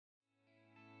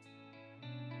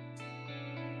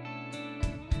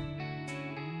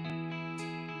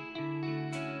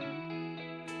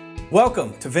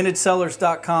Welcome to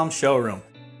VintageCellars.com showroom.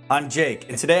 I'm Jake,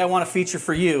 and today I want to feature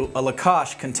for you a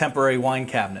LeCache contemporary wine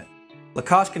cabinet.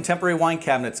 LeCache contemporary wine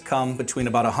cabinets come between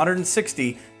about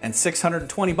 160 and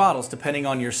 620 bottles depending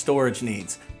on your storage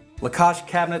needs. LeCache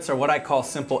cabinets are what I call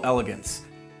simple elegance.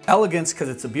 Elegance because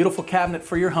it's a beautiful cabinet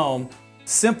for your home,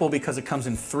 simple because it comes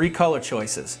in 3 color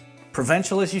choices.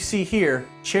 Provincial, as you see here,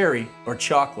 cherry, or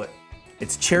chocolate.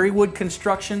 It's cherry wood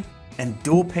construction and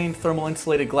dual pane thermal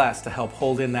insulated glass to help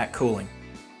hold in that cooling.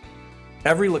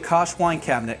 Every LeCache wine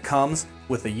cabinet comes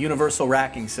with a universal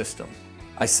racking system.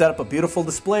 I set up a beautiful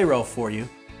display row for you,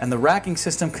 and the racking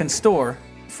system can store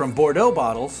from Bordeaux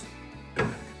bottles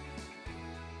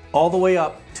all the way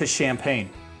up to champagne.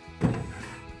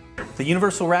 The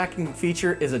universal racking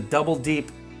feature is a double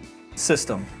deep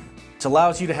system, which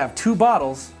allows you to have 2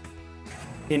 bottles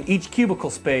in each cubicle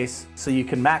space so you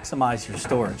can maximize your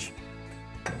storage.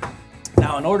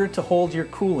 Now, in order to hold your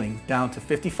cooling down to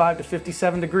 55 to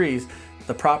 57 degrees,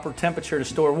 the proper temperature to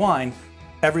store wine,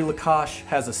 every LeCache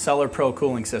has a Cellar Pro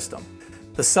cooling system.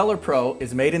 The Cellar Pro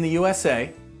is made in the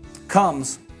USA,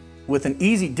 comes with an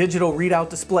easy digital readout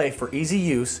display for easy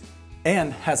use,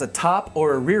 and has a top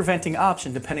or a rear venting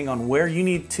option depending on where you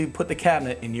need to put the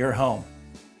cabinet in your home.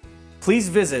 Please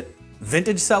visit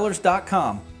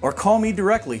VintageCellars.com or call me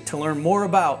directly to learn more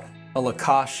about a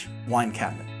LeCache wine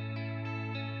cabinet.